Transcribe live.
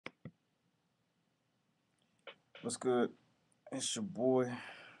What's good? It's your boy.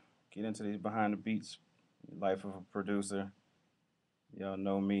 Get into these behind the beats. Life of a producer. Y'all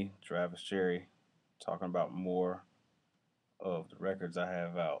know me, Travis Cherry, talking about more of the records I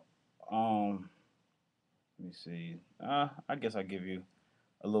have out. Let me see. I guess I give you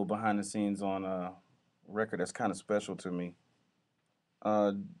a little behind the scenes on a record that's kind of special to me.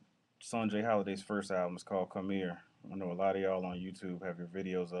 Uh, Son J Holiday's first album is called Come Here. I know a lot of y'all on YouTube have your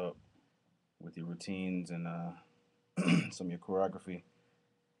videos up with your routines and some of your choreography.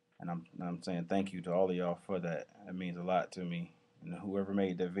 And I'm saying thank you to all of y'all for that. It means a lot to me. And whoever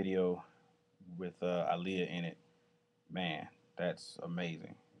made that video with Aaliyah in it, man, that's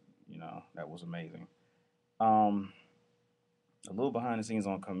amazing. That was amazing. Um, a little behind the scenes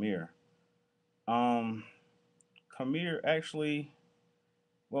on Kamir. Um, Kamir actually,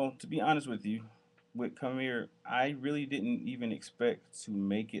 well, to be honest with you, with Kamir, I really didn't even expect to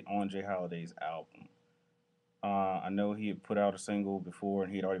make it on Jay Holiday's album. I know he had put out a single before,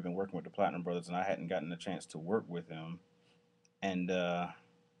 and he had already been working with the Platinum Brothers, and I hadn't gotten a chance to work with him. And I'm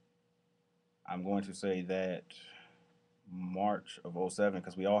going to say that March of '07,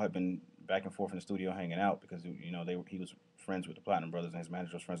 because we all had been back and forth in the studio hanging out because he was friends with the Platinum Brothers and his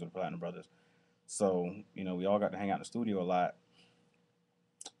manager was friends with the Platinum Brothers. So we all got to hang out in the studio a lot.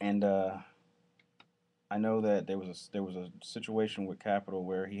 And I know that there was a situation with Capitol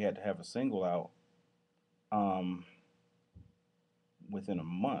where he had to have a single out um, within a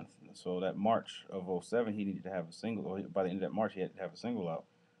month. So that March of '07, he needed to have a single. Or by the end of that March, he had to have a single out.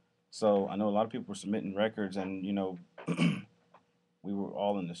 So I know a lot of people were submitting records, and we were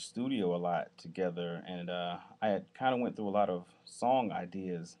all in the studio a lot together, and I had kind of went through a lot of song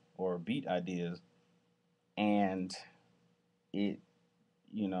ideas or beat ideas, and it,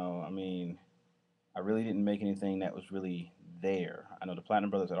 I mean, I really didn't make anything that was really there. I know the Platinum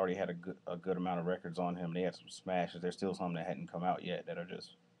Brothers had already had a good amount of records on him. They had some smashes. There's still some that hadn't come out yet that are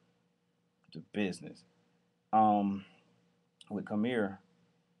just the business. Um, with Kamir,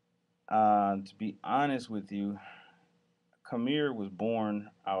 to be honest with you, Kamir was born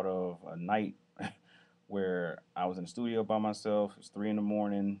out of a night where I was in the studio by myself. It was 3 in the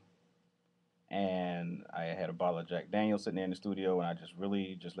morning, and I had a bottle of Jack Daniels sitting there in the studio, and I just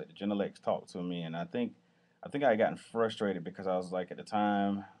really just let the Genelex talk to me. And I think I had gotten frustrated because I was like at the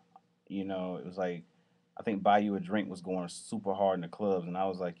time, it was like I think Buy You a Drink was going super hard in the clubs, and I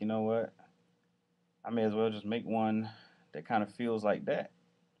was like, you know what? I may as well just make one that kind of feels like that.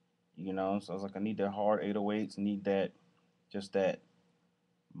 So I was like, I need that hard 808s, need that just that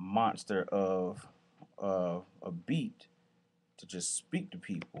monster of a beat to just speak to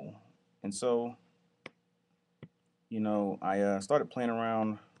people. And so, I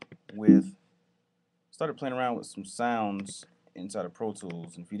with started playing around with some sounds inside of Pro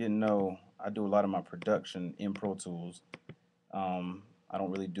Tools. And if you didn't know, I do a lot of my production in Pro Tools. I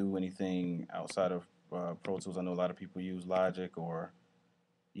don't really do anything outside of Pro Tools. I know a lot of people use Logic or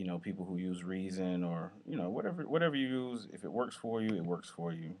people who use Reason or whatever you use. If it works for you, it works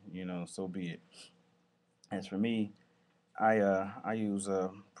for you. So be it. As for me, I use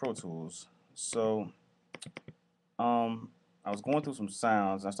Pro Tools. So um, I was going through some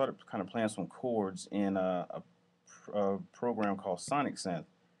sounds. And I started kind of playing some chords in a program called Sonic Synth.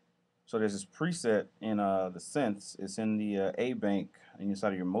 So there's this preset in the synths. It's in the A bank inside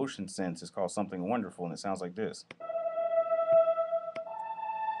of your motion synths. It's called Something Wonderful, and it sounds like this.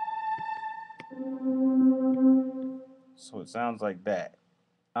 So it sounds like that.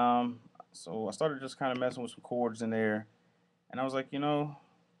 Um, so I started just kind of messing with some chords in there, and I was like,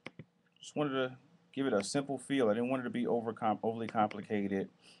 just wanted to give it a simple feel. I didn't want it to be overly complicated.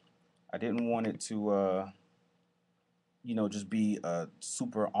 I didn't want it to, just be a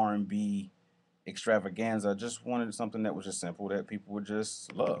super R&B extravaganza. I just wanted something that was just simple that people would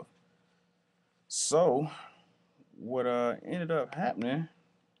just love. So what ended up happening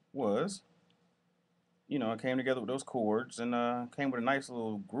was, I came together with those chords and came with a nice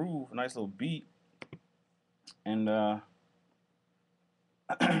little groove, a nice little beat, and I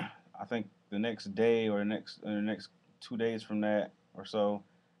think the next day or the next 2 days from that or so,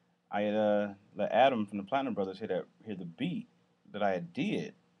 I had let Adam from the Platinum Brothers hear the beat that I had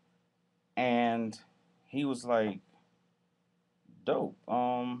did, and he was like, "Dope.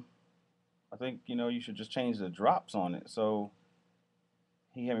 I think you should just change the drops on it." So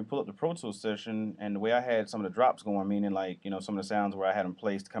he had me pull up the Pro Tools session, and the way I had some of the drops going, meaning like some of the sounds where I had them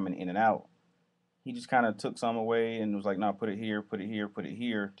placed coming in and out, he just kind of took some away and was like, "No, put it here, put it here, put it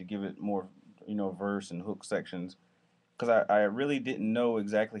here," to give it more, verse and hook sections. Because I really didn't know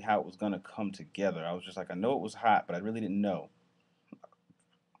exactly how it was gonna come together. I was just like, I know it was hot, but I really didn't know.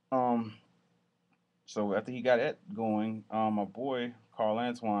 Um, So after he got that going, my boy Carl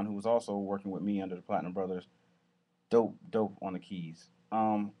Antoine, who was also working with me under the Platinum Brothers, dope on the keys.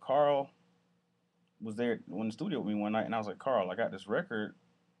 Carl was there in the studio with me one night, and I was like, Carl, I got this record.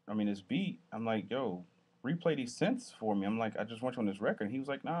 I mean, this beat. I'm like, yo, replay these synths for me. I'm like, I just want you on this record. And he was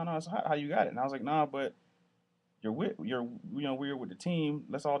like, no, it's hot. How you got it? And I was like, nah, but we're with the team.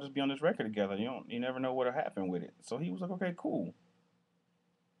 Let's all just be on this record together. You never know what'll happen with it. So he was like, okay, cool.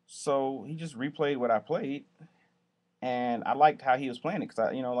 So he just replayed what I played, and I liked how he was playing it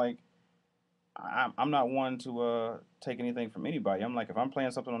because I'm not one to take anything from anybody. I'm like, if I'm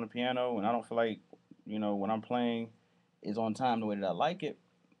playing something on the piano and I don't feel like what I'm playing is on time the way that I like it,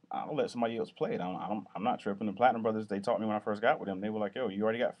 I'll let somebody else play it. I'm not tripping. The Platinum Brothers, they taught me when I first got with them. They were like, yo, you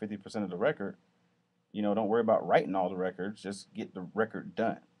already got 50% of the record. Don't worry about writing all the records. Just get the record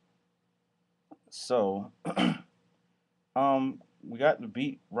done. So, we got the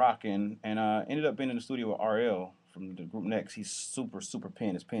beat rocking, and ended up being in the studio with RL from the group Next. He's super super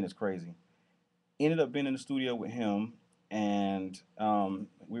pen. His pen is crazy. Ended up being in the studio with him, and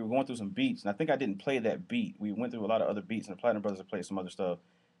we were going through some beats, and I think I didn't play that beat. We went through a lot of other beats, and the Platinum Brothers played some other stuff,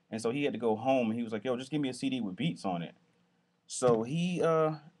 and so he had to go home, and he was like, "Yo, just give me a CD with beats on it." So he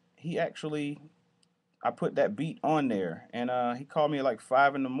actually I put that beat on there, and he called me at like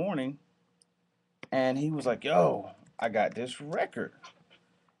 5 in the morning, and he was like, "Yo, I got this record,"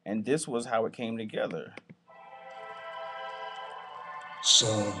 and this was how it came together.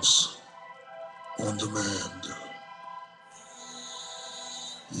 Songs on demand.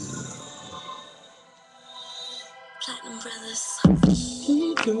 Platinum Brothers.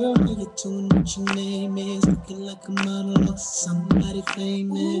 Hey girl, how you doing? What your name is? Looking like a model or somebody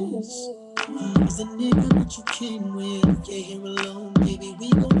famous. Who's the nigga that you came with? You're here alone, baby.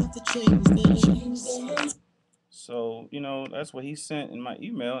 We gon' have to change that. So that's what he sent in my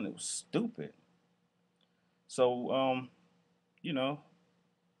email, and it was stupid. So you know,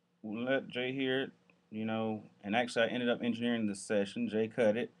 we'll let Jay hear it. And actually, I ended up engineering the session. Jay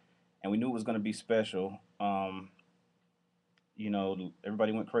cut it, and we knew it was gonna be special.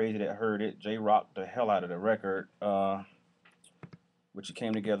 Everybody went crazy that heard it. Jay rocked the hell out of the record, which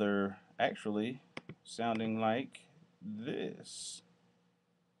came together actually sounding like this.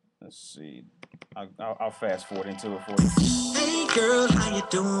 Let's see. I'll fast forward into it for you. Hey girl, how you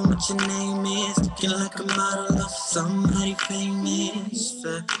doing? What your name is? Looking like a model of somebody famous.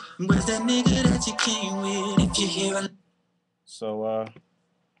 Where's that nigga that you came with? If you're here, So,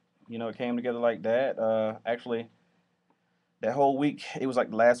 it came together like that. Actually, that whole week, it was like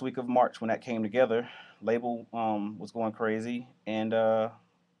the last week of March when that came together. Label was going crazy, and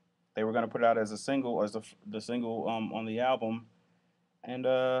they were gonna put it out as a single, as the single on the album. And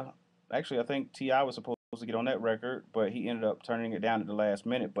actually, I think Ti was supposed to get on that record, but he ended up turning it down at the last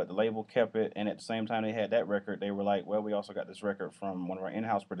minute. But the label kept it, and at the same time they had that record, they were like, "Well, we also got this record from one of our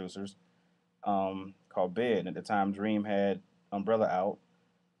in-house producers called Bed." And at the time, Dream had Umbrella out,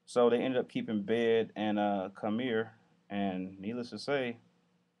 so they ended up keeping Bed and Kamir. And needless to say,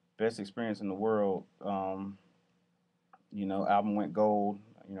 best experience in the world. Album went gold.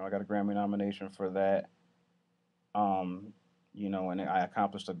 I got a Grammy nomination for that. Um, and I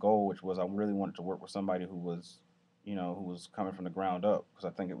accomplished a goal, which was I really wanted to work with somebody who was coming from the ground up, because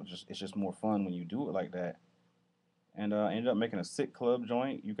I think it's just more fun when you do it like that. And I ended up making a Sick Club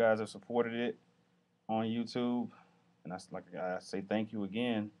joint. You guys have supported it on YouTube, and that's like I say thank you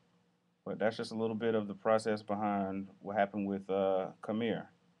again. But that's just a little bit of the process behind what happened with Kamir.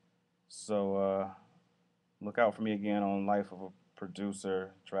 So look out for me again on Life of a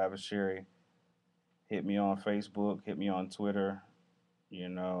Producer, Travis Sherry. Hit me on Facebook, hit me on Twitter.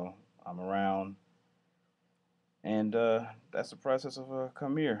 I'm around. And that's the process of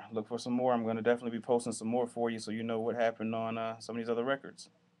Come Here. Look for some more. I'm going to definitely be posting some more for you so you know what happened on some of these other records.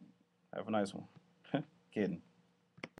 Have a nice one. Kidding.